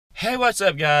Hey, what's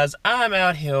up, guys? I'm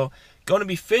out here going to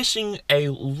be fishing a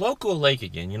local lake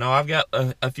again. You know, I've got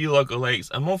a few local lakes.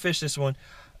 I'm going to fish this one.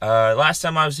 Last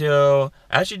time I was here, I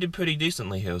actually did pretty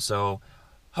decently here. So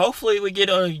hopefully we get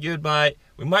on a good bite.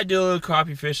 We might do a little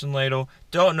crappie fishing later.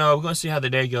 Don't know. We're going to see how the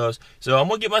day goes. So I'm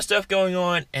going to get my stuff going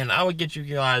on, and I will get you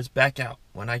guys back out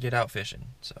when I get out fishing.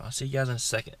 So I'll see you guys in a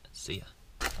second. See ya.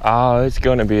 Oh, it's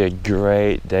going to be a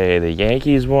great day. The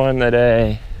Yankees won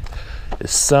today. The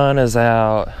sun is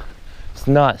out. It's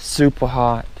not super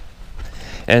hot.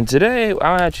 And today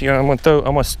I'm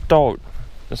gonna start.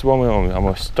 That's what I'm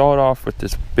gonna start off with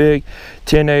this big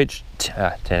 10-inch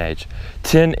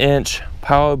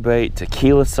power bait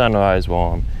tequila sunrise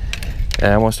worm.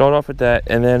 And I'm gonna start off with that,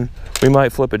 and then we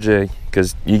might flip a jig,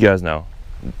 because you guys know,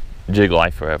 jig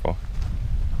life forever.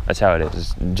 That's how it is.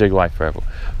 It's jig life forever.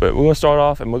 But we're gonna start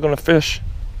off and we're gonna fish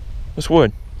this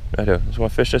wood right here. Just gonna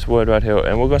fish this wood right here,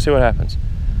 and we're gonna see what happens.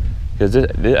 Because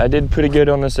I did pretty good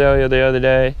on this area the other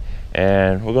day,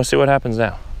 and we're gonna see what happens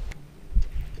now.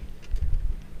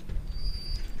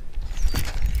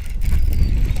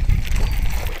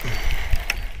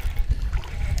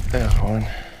 There's one.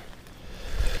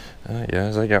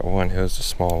 Yes, I got one. It was a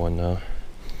small one though.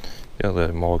 Got a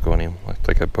little mark on him,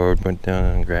 like a bird went down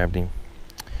and grabbed him.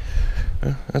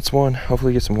 That's one.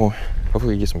 Hopefully get some more.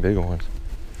 Hopefully get some bigger ones.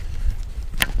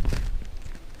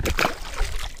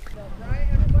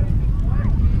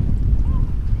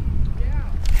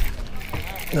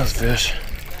 Those fish.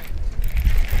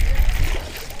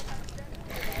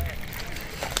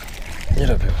 Get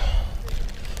up here.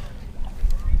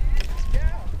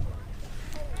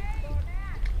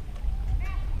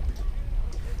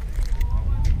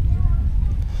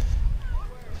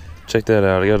 Check that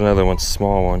out. I got another one,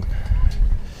 small one.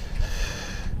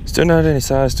 Still not any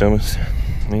size to them.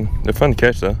 I mean, they're fun to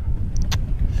catch though.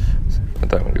 Let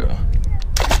that one go.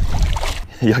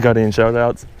 Y'all got any shout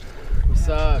outs? What's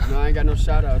up? No, I ain't got no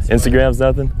shout outs. Instagram's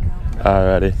nothing? No.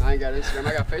 Alrighty. I ain't got Instagram.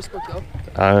 I got Facebook though.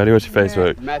 Alrighty, what's your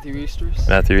Facebook? Matthew Easters.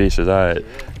 Matthew Easters, alright.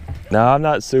 Yeah. No, I'm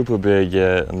not super big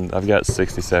yet, and I've got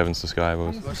 67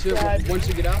 subscribers. Well, shit, once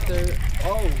you get out there,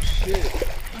 oh shit.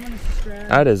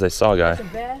 That is a saw guy.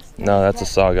 No, that's a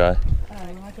saw guy.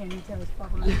 I can't even tell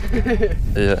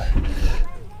it's Yeah.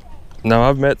 No,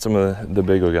 I've met some of the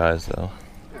bigger guys though.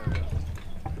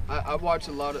 I watch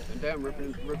a lot of, damn,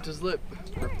 ripped his lip.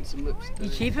 Ripping some lips. You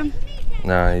keep him?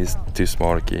 Nah, he's too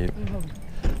small to keep.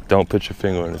 Don't put your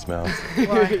finger in his mouth.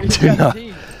 Why? Do not.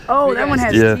 Oh, that one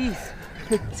has teeth.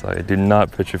 Sorry, do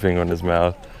not put your finger in his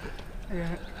mouth. Yeah.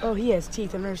 Oh, he has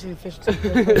teeth. I've never seen a fish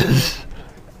teeth.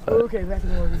 Okay, back to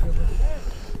the water.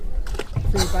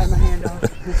 So you bite my hand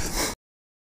off.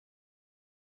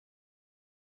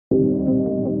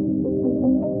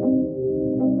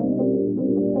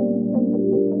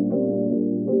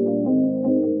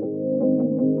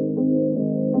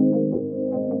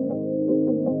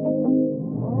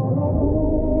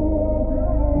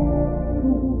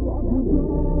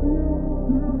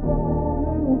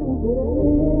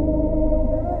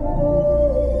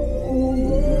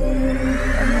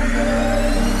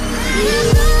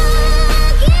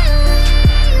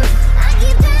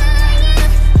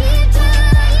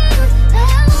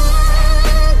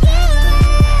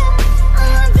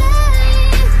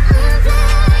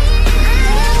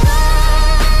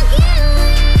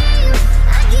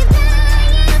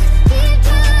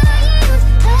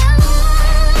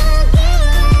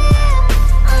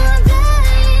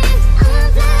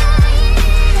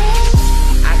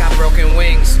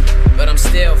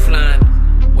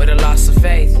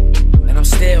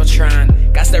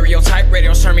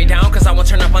 Turn me down cause I won't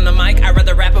turn up on the mic. I'd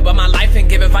rather rap about my life and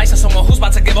give advice to someone who's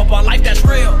about to give up on life that's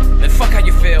real. Then fuck how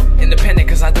you feel, independent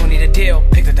cause I don't need a deal.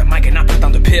 Picked up the mic and I put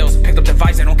down the pills. Picked up the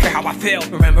vibes, I don't care how I feel.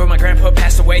 Remember my grandpa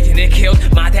passed away and it killed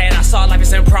my dad. I saw life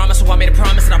is in promise, so I made a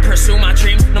promise that I'll pursue my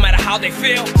dreams no matter how they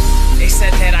feel. They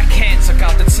said that I can't, took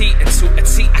out the T into a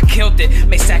T, I killed it.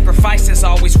 Made sacrifices,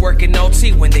 always working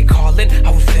OT. When they callin',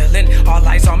 I was feeling all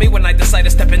eyes on me when I decided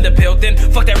to step in the building.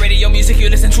 Fuck that radio music you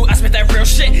listen to, I spit that real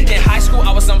shit. In high school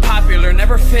I was unpopular,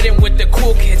 never fit in with the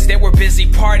cool kids. They were busy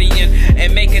partying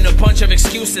and making a bunch of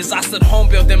excuses. I stood home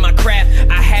building my craft,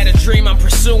 I had a dream I'm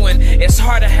pursuing. It's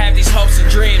hard to have these hopes and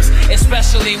dreams,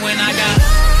 especially when I got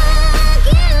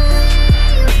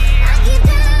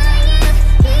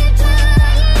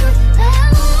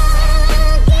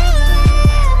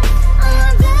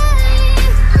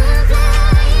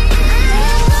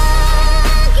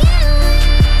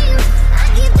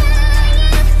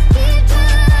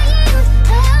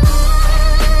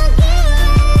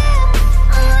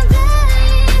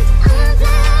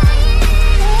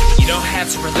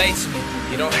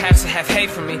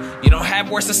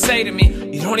say to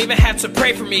me. You don't even have to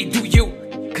pray for me, do you?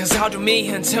 Cause I'll do me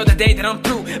until the day that I'm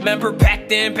through. Remember back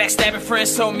then, backstabbing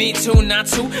friends told me to not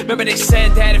to. Remember they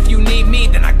said that if you need me,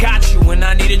 then I got you. When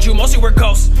I needed you, mostly were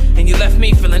ghosts. And you left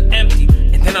me feeling empty,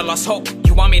 and then I lost hope.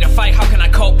 You want me to fight, how can I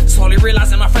cope? Slowly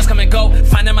realizing my friends come and go,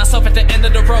 finding myself at the end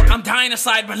of the road. I'm dying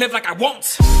inside, but live like I won't.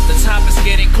 The top is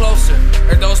getting closer,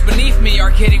 or those beneath me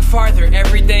are getting farther.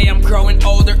 Every day I'm growing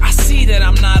older, I see that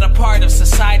I'm not a part of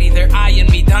society. They're eyeing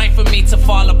me, dying for me to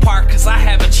fall apart. Cause I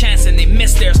have a chance and they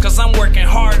miss theirs, cause I'm working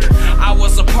harder. I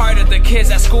was a part of the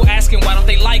kids at school asking why don't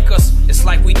they like us. It's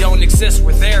like we don't exist,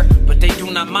 we're there, but they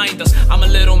do not mind us. I'm a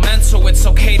little mental, it's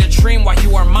okay to dream while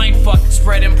you are mindfucked.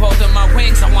 Spreading both of my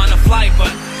wings, I wanna fly,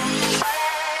 but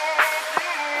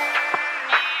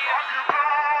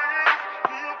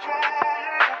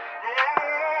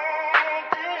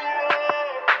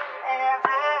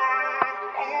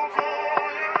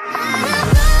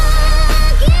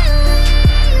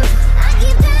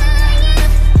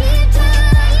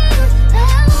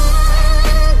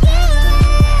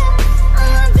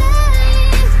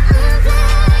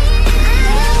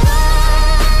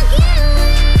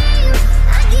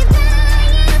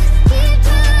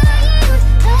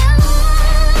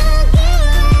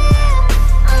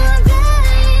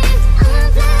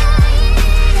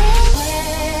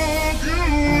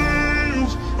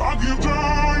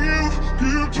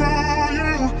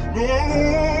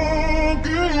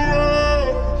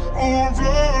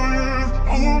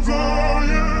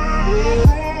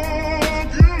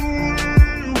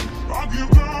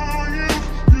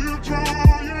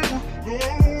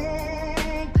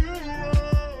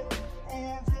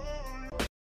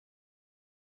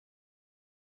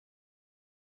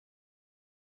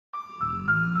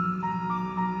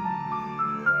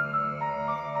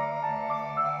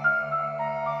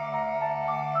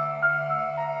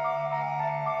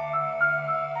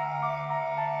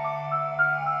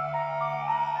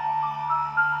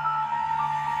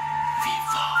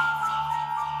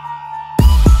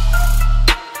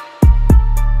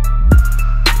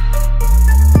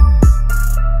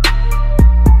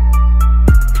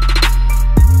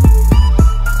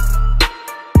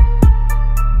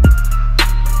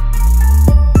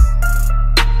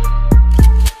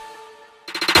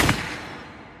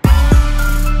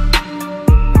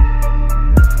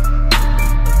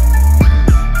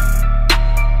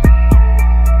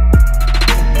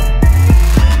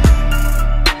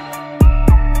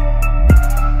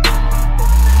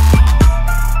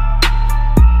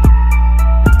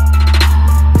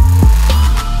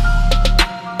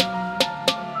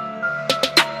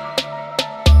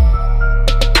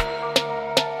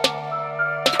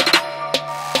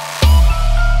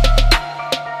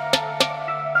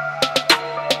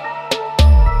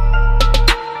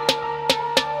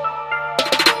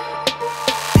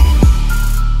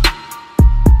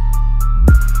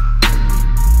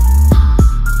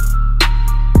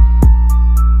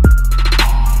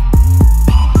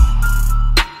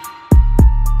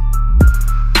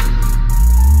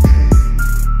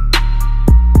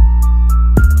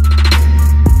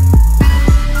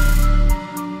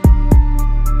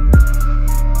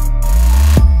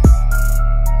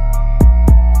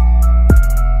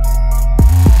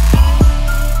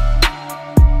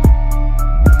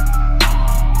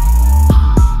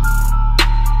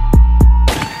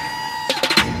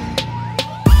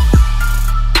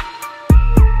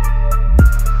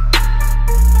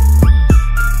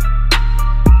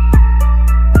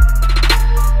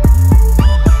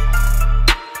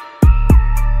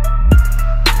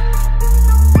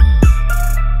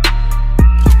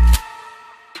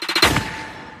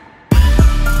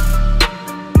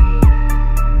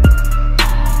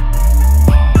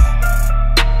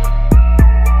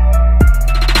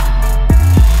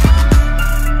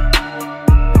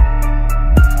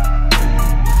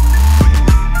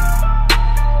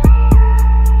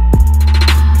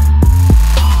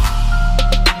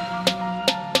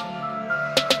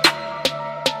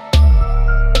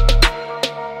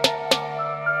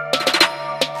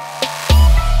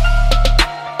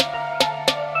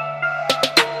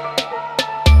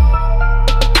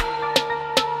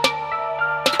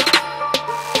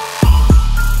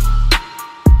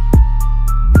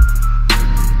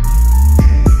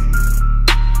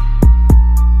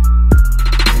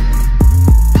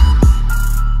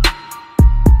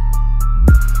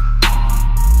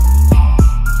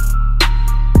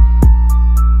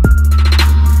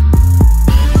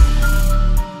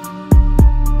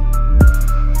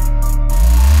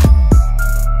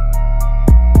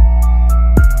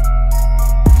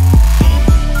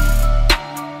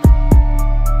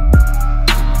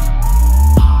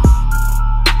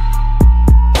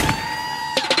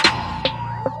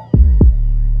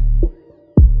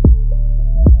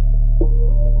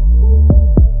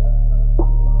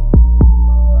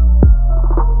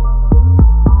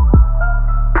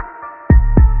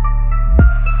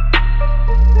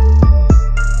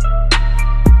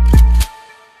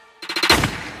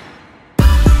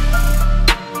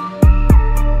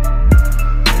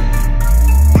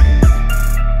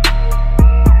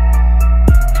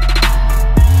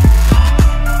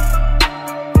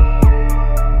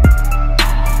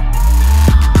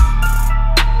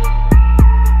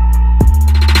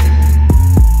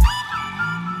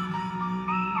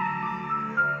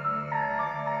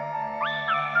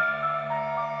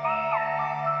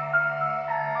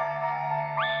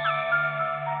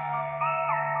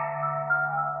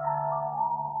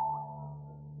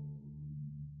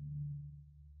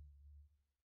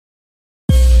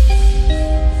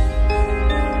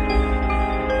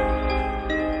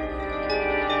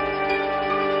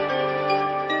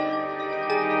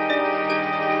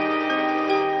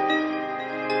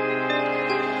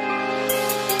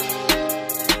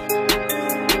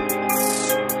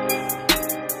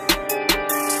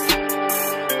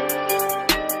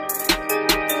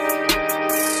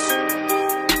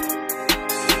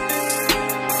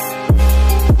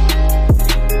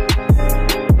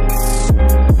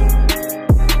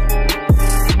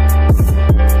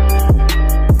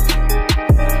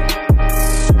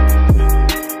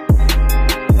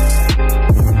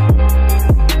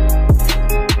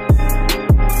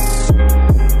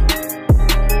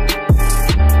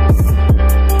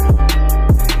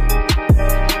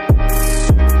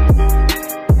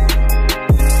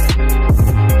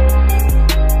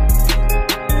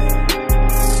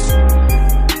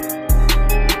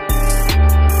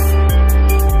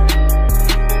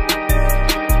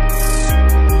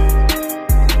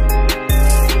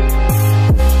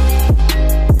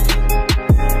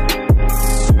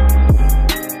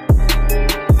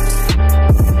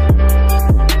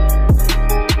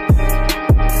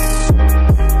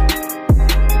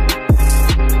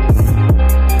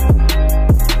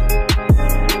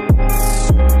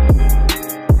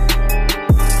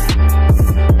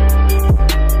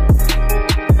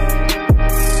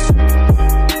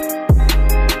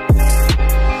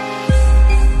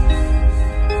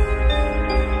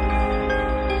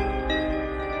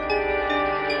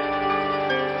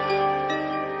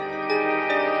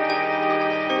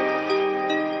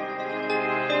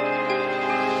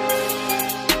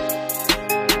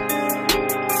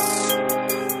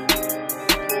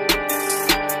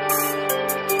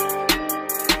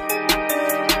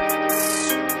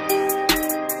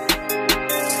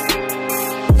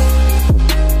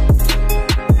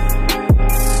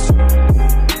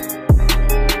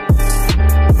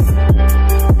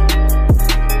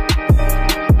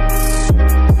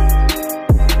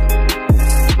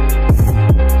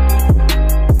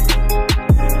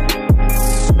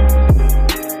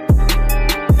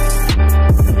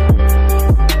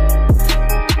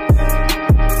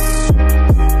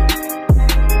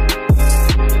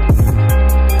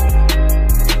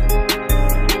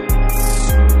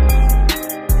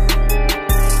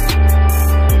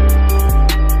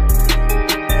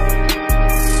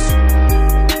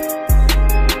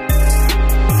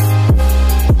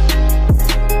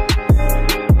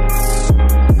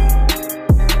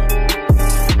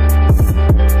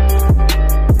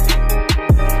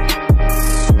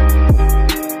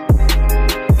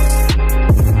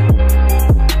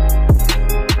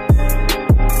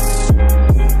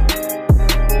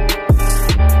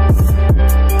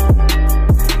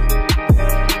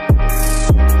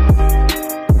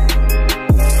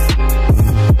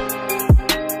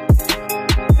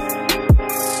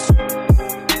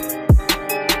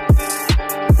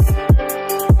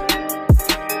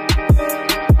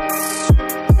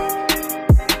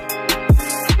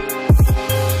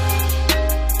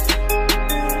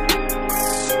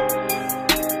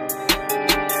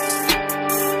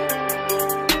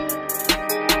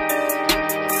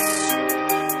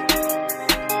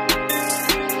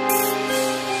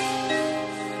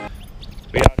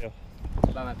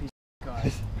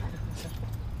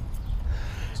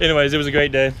Anyways, it was a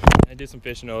great day. I did some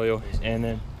fishing earlier, and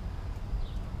then.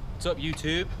 What's up,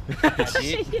 YouTube?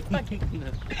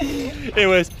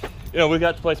 Anyways, you know, we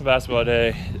got to play some basketball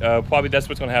today. Probably that's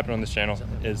what's going to happen on this channel.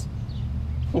 It's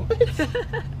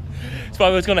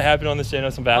probably what's going to happen on this channel.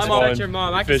 Some basketball. I'm all and your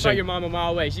mom. I can fishing. spot your mom a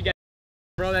mile away. She got,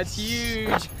 bro. That's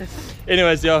huge.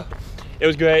 Anyways, yo, it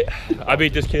was great. I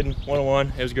beat this kid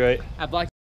 1-on-1. It was great. I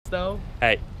blocked though.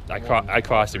 Hey, I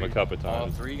crossed him a couple of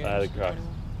times. All 3 games? I had to cross.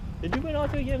 Did you win all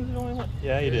 3 games? Only one?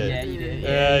 Yeah, you did. Yeah, you did.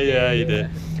 Yeah, you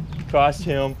did. Crossed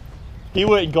him. He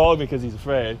wouldn't guard me because he's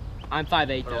afraid. I'm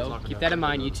 5'8" though. Keep that in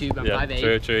mind, YouTube. I'm Yeah,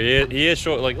 5'8". true. He is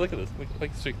short. Like, look at this. Look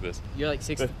at this. You're like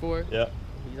 6'4". Yeah.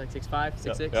 He's like 6'5",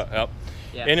 6'6". Yep.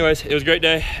 Yeah. Anyways, it was a great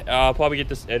day. I'll probably get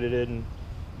this edited, and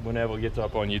whenever it gets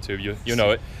up on YouTube, you know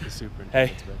it. Super.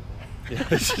 Hey. Yeah.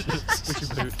 We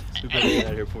better get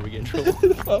out of here before we get in trouble.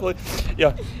 Probably.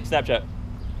 Yeah. Snapchat.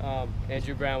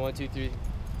 Andrew Brown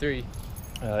 123.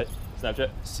 All right. Snapchat.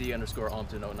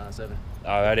 C_Ompton097.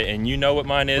 Alrighty, and you know what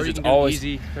mine is. Or you It's can do always.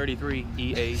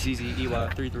 Easy33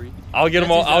 EAZZEY33. I'll get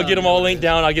them all. I'll get them all linked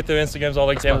down. I'll get their Instagrams all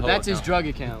linked down. That's his drug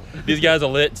account. These guys are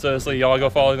lit, so y'all go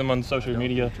follow them on social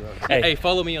media. Hey,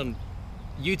 follow me on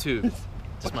YouTube.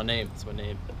 That's my name. That's my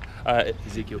name.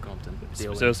 Ezekiel Compton.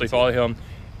 Seriously, follow him.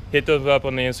 Hit those up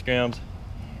on the Instagrams,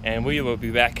 and we will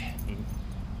be back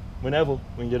whenever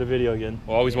we can get a video again.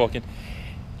 We're always walking.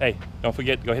 Hey, don't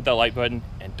forget, go hit that like button,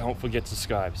 and don't forget to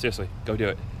subscribe. Seriously, go do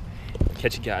it.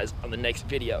 Catch you guys on the next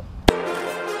video.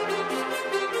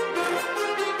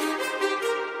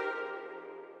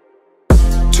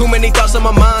 Too many thoughts on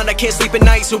my mind, I can't sleep at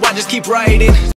night, so I just keep writing.